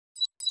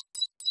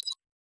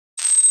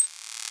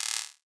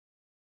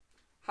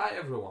Hi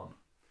everyone,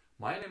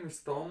 my name is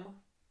Tom,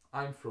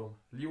 I'm from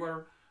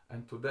Liwer,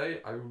 and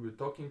today I will be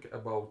talking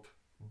about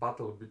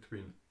battle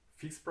between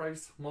fixed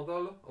price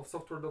model of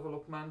software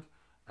development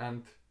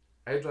and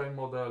agile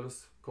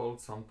models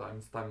called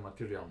sometimes time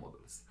material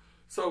models.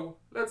 So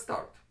let's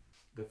start.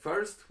 The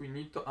first we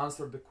need to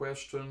answer the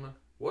question,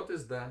 what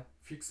is the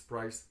fixed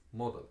price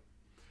model?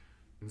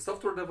 In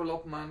software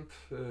development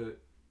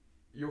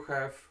you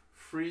have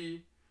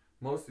three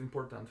most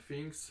important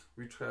things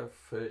which have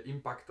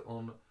impact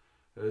on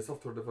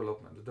software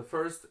development. The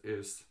first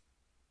is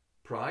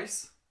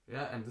price,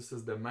 and this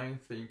is the main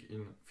thing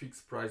in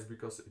fixed price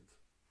because it's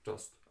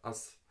just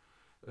as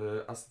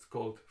it's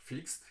called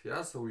fixed,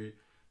 so we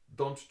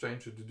don't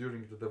change it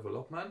during the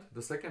development.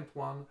 The second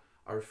one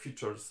are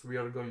features we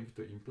are going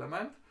to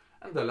implement,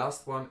 and the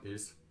last one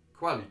is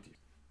quality.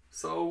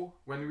 So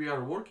when we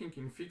are working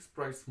in fixed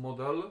price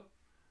model,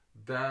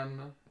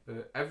 then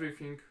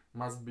everything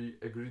must be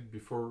agreed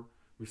before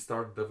we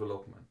start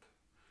development.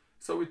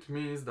 So it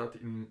means that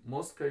in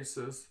most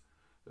cases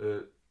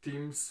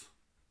teams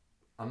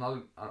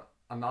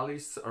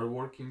analysts are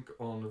working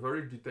on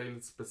very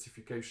detailed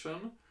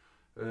specification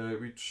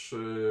which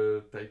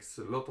takes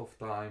a lot of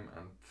time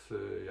and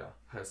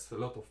has a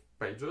lot of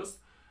pages,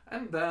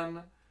 and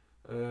then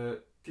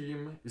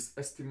team is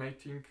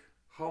estimating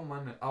how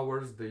many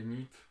hours they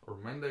need, or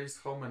man-days,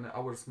 how many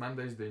hours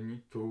man-days they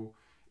need to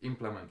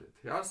implement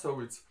it. So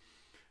it's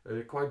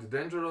quite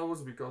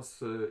dangerous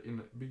because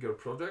in bigger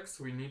projects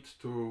we need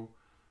to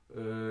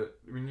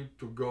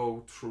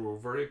go through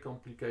very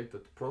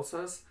complicated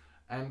process,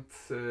 and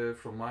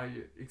from my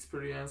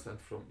experience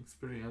and from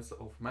experience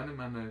of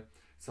many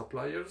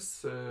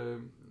suppliers,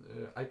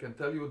 I can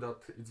tell you that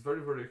it's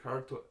very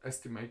hard to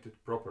estimate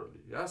it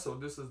properly. So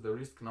this is the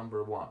risk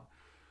number one.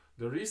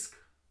 The risk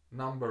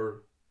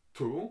number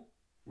two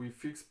with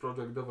fixed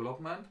project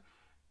development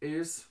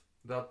is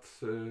that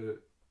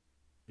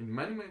in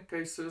many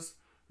cases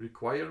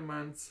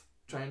requirements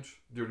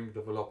change during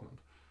development.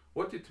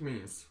 What it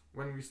means,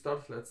 when we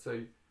start, let's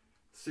say,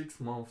 6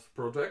 months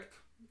project,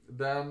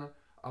 then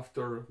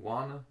after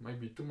 1,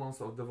 maybe 2 months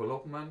of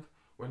development,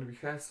 when we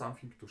have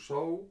something to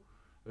show,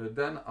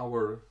 then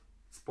our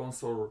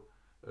sponsor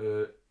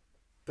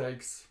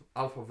takes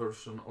alpha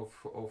version of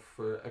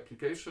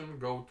application,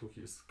 go to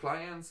his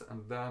clients,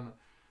 and then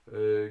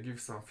give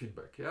some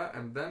feedback.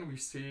 And then we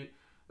see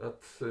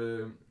that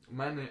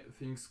many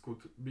things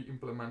could be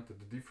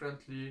implemented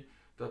differently,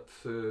 that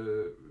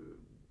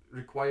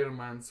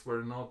requirements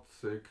were not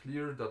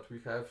clear, that we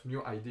have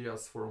new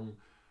ideas from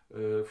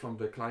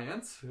the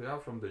clients,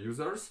 from the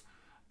users,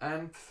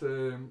 and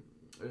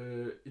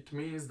it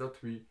means that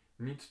we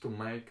need to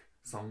make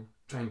some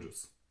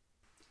changes.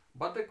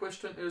 But the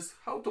question is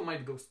how to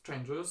make those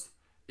changes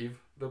if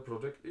the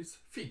project is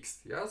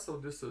fixed. So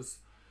this is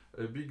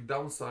a big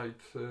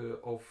downside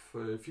of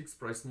fixed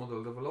price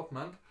model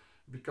development,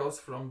 because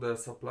from the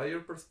supplier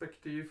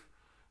perspective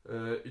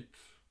it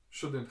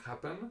shouldn't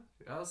happen.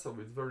 So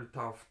it's very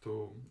tough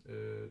to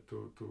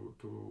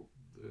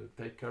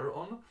take care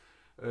on,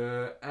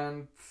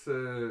 and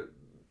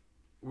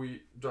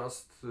we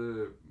just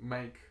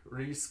make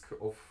risk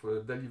of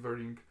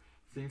delivering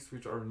things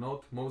which are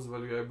not most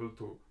valuable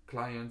to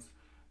clients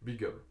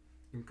bigger.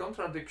 In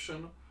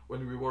contradiction,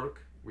 when we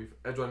work with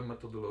agile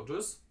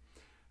methodologies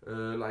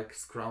like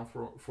Scrum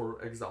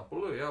for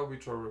example,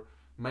 which are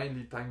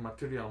mainly time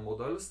material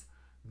models,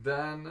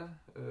 then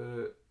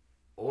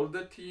all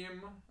the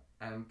team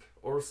and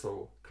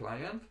also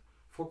client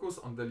focus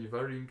on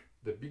delivering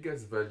the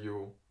biggest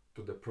value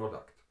to the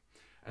product.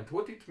 And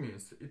what it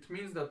means? It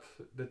means that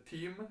the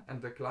team and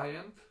the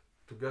client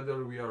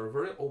together, we are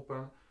very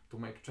open to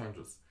make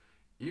changes.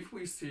 If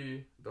we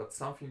see that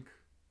something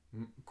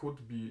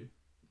could be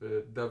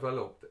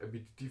developed a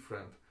bit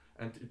different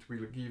and it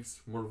will give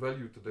more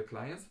value to the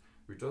clients,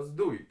 we just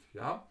do it.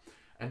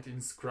 And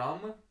in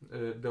Scrum,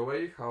 the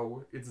way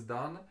how it's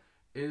done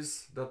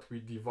is that we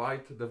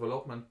divide the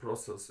development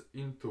process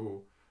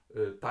into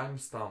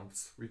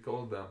timestamps. We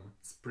call them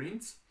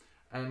sprints,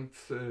 and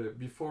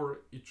before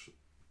each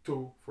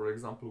 2, for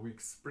example,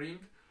 weeks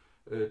sprint,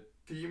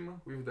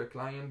 team with the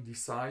client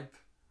decide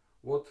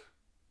what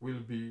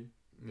will be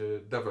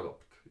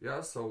developed.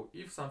 So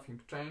if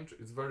something changes,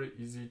 it's very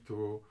easy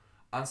to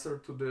answer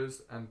to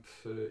this and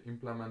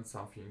implement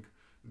something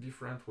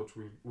different, what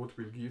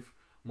will give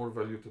more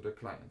value to the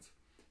clients.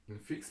 In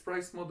fixed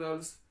price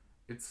models,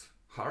 it's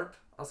hard,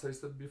 as I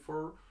said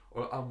before,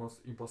 or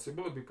almost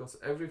impossible, because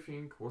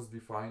everything was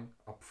defined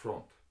up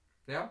front.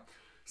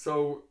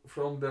 So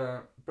from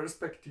the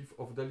perspective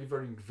of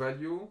delivering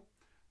value,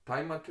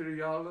 time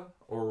material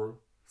or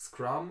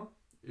Scrum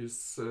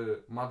is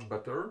much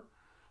better,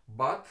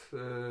 but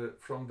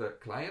from the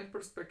client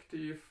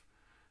perspective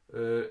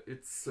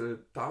it's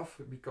tough,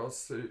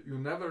 because you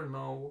never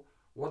know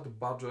what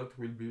budget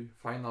will be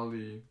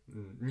finally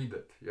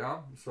needed.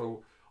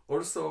 So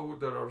also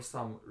there are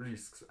some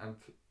risks, and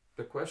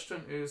the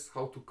question is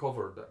how to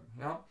cover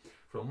them.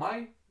 From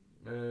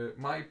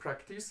my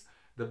practice,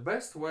 the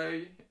best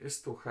way is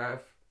to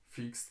have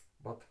fixed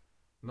but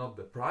not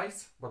the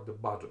price, but the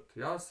budget.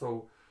 Yeah,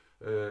 so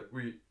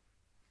we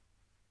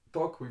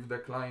talk with the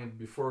client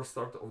before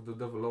start of the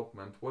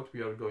development what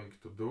we are going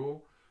to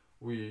do.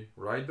 We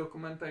write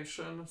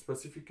documentation,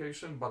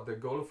 specification, but the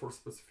goal for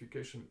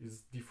specification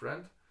is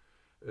different.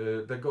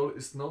 The goal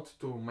is not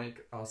to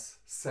make us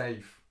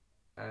safe,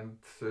 and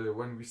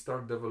when we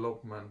start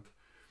development,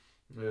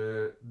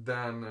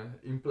 then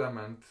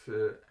implement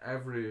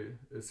every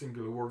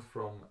single word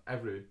from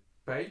every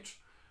page,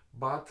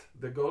 but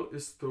the goal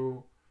is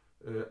to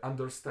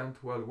understand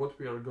well what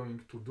we are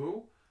going to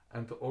do,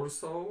 and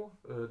also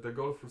the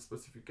goal for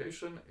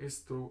specification is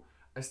to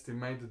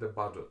estimate the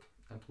budget.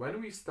 And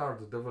when we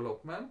start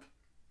development,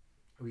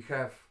 we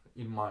have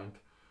in mind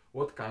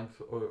what kind,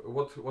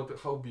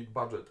 how big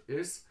budget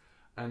is,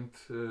 and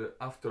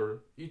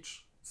after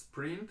each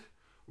sprint,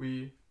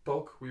 we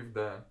talk with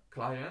the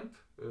client,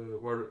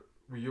 where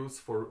we use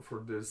for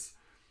this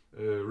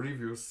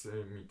reviews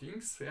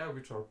meetings, yeah,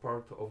 which are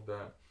part of the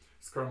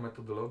Scrum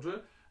methodology,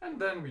 and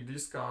then we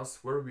discuss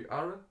where we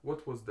are,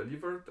 what was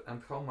delivered,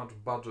 and how much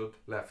budget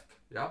left,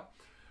 yeah.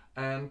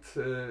 And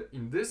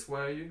in this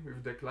way,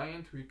 with the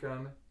client, we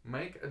can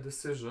make a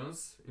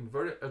decisions in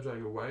very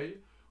agile way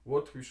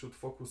what we should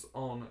focus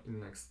on in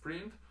next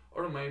sprint,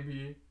 or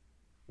maybe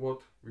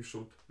what we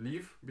should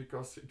leave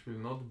because it will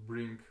not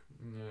bring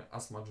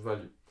as much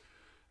value.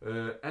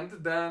 And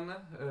then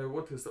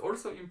what is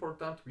also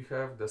important, we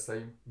have the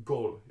same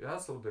goal. Yeah,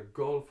 so the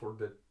goal for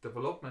the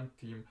development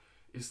team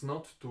is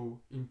not to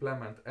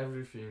implement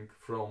everything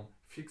from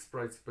fixed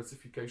price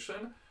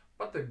specification,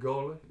 but the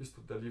goal is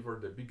to deliver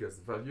the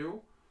biggest value,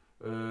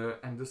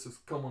 and this is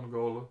common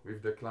goal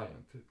with the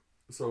client.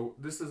 So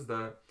this is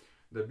the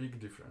big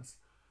difference.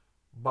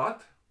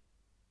 But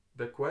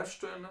the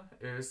question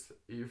is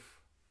if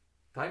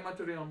time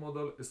material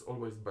model is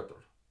always better.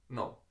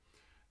 No.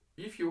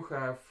 If you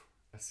have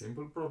a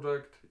simple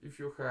project, if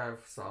you have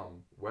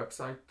some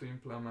website to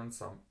implement,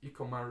 some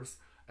e-commerce,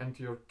 and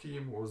your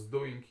team was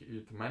doing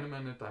it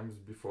many times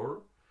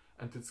before,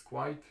 and it's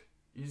quite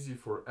easy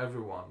for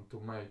everyone to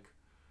make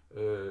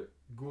a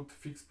good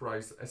fixed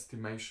price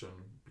estimation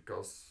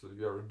because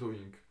you are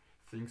doing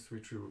things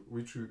which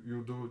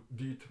you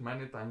did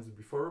many times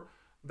before,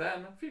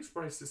 then fixed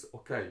price is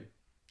okay.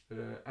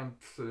 And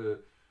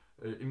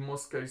in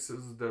most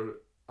cases there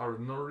are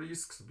no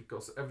risks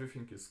because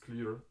everything is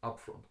clear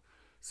upfront.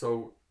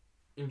 So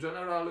in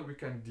general, we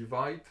can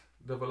divide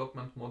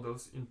development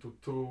models into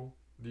two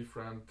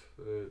different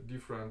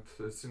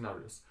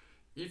scenarios.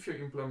 If you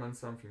implement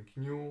something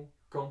new,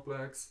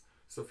 complex,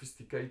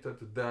 sophisticated,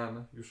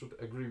 then you should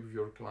agree with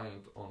your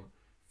client on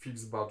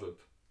fixed budget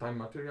time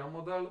material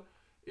model.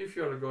 If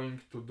you are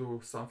going to do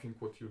something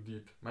what you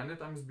did many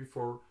times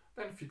before,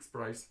 then fixed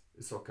price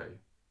is okay.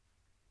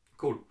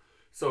 Cool.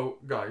 So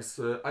guys,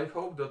 I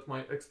hope that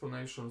my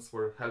explanations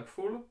were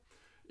helpful.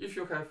 If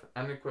you have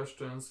any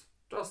questions,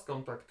 just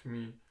contact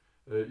me.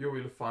 You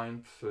will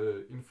find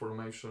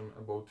information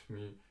about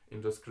me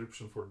in the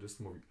description for this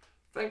movie.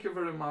 Thank you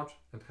very much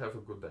and have a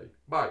good day.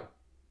 Bye!